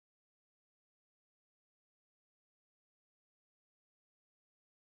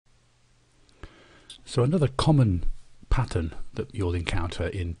So another common pattern that you'll encounter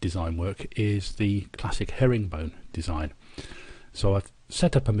in design work is the classic herringbone design. So I've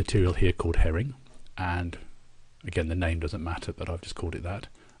set up a material here called herring, and again the name doesn't matter, but I've just called it that.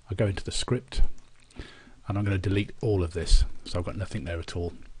 I go into the script and I'm going to delete all of this, so I've got nothing there at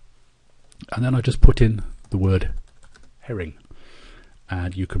all, and then I just put in the word herring,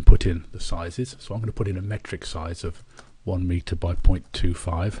 and you can put in the sizes. So I'm going to put in a metric size of 1 meter by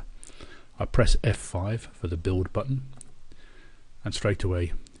 0.25. I press F5 for the build button, and straight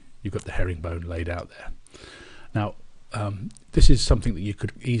away you've got the herringbone laid out there. Now this is something that you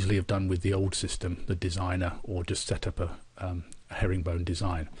could easily have done with the old system, the designer, or just set up a herringbone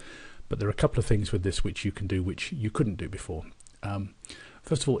design. But there are a couple of things with this which you can do which you couldn't do before.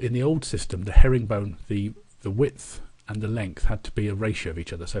 First of all, in the old system, the herringbone, the width and the length had to be a ratio of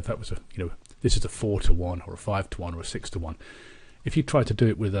each other. So if that was this is a 4:1 or a 5:1 or a 6:1. If you try to do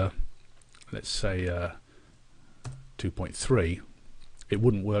it with a, let's say 2.3, it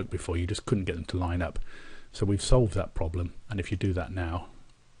wouldn't work before. You just couldn't get them to line up. So we've solved that problem, and if you do that now,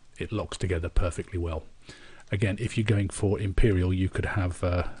 it locks together perfectly well. Again, if you're going for imperial, you could have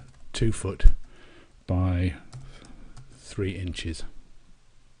 2 foot by 3 inches.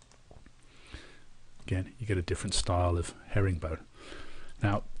 Again, you get a different style of herringbone.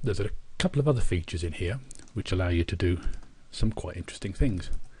 Now there's a couple of other features in here which allow you to do some quite interesting things.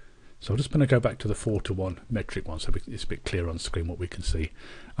 So I'm just going to go back to the 4:1 metric one, so it's a bit clearer on screen what we can see.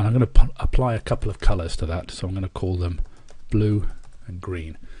 And I'm going to apply a couple of colours to that, so I'm going to call them blue and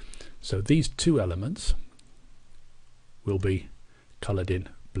green. So these two elements will be coloured in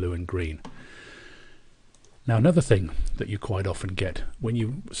blue and green. Now another thing that you quite often get,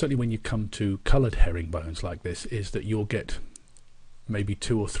 certainly when you come to coloured herringbones like this, is that you'll get maybe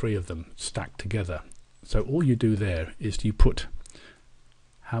 2 or 3 of them stacked together. So all you do there is you put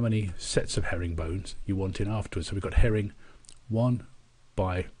how many sets of herringbones you want in afterwards. So we've got herring 1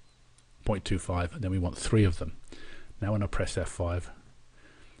 by 0.25, and then we want 3 of them. Now when I press F5,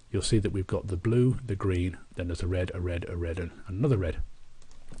 you'll see that we've got the blue, the green, then there's a red, and another red.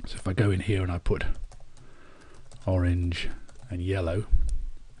 So if I go in here and I put orange and yellow,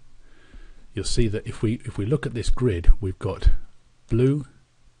 you'll see that if we look at this grid, we've got blue,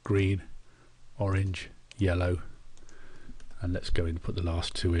 green, orange, yellow, and let's go in and put the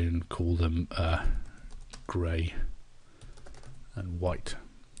last 2 in, call them grey and white.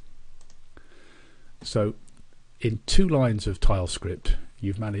 So in 2 lines of TileScript,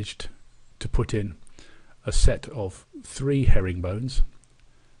 you've managed to put in a set of 3 herringbones,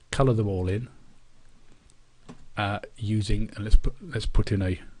 colour them all in, using, and let's put in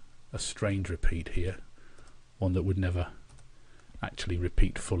a strange repeat here, one that would never actually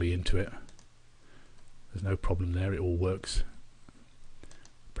repeat fully into it. There's no problem there, it all works.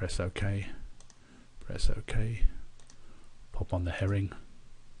 Press OK, press OK, pop on the herring,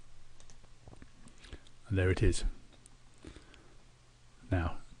 and there it is.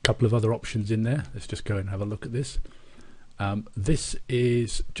 Now a couple of other options in there, let's just go and have a look at this. This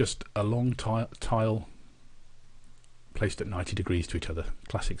is just a long tile placed at 90 degrees to each other,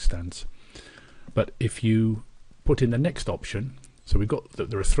 classic stance. But if you put in the next option, so we've got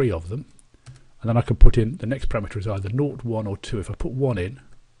there are 3 of them, and then I can put in the next parameter is either 0, 1 or 2. If I put 1 in,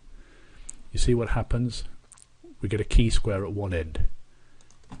 you see what happens? We get a key square at one end.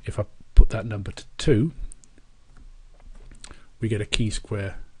 If I put that number to 2, we get a key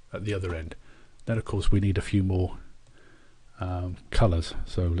square at the other end. Then of course we need a few more colours,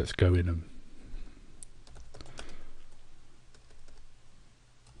 so let's go in and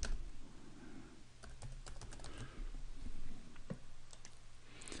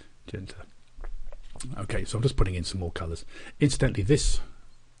okay, so I'm just putting in some more colours. Incidentally, this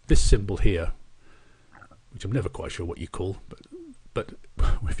symbol here, which I'm never quite sure what you call, but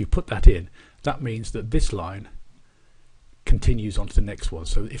if you put that in, that means that this line continues on to the next one.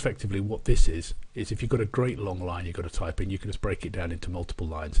 So effectively what this is if you've got a great long line you've got to type in, you can just break it down into multiple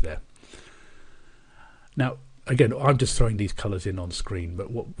lines there. Now again, I'm just throwing these colours in on screen,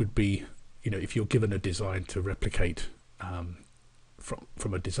 but what would be, if you're given a design to replicate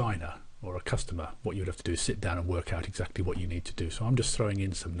from a designer or a customer, what you'd have to do is sit down and work out exactly what you need to do. So I'm just throwing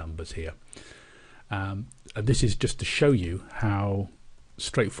in some numbers here, and this is just to show you how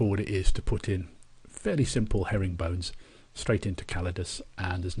straightforward it is to put in fairly simple herringbones straight into Calidus,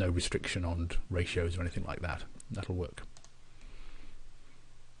 and there's no restriction on ratios or anything like that. That'll work.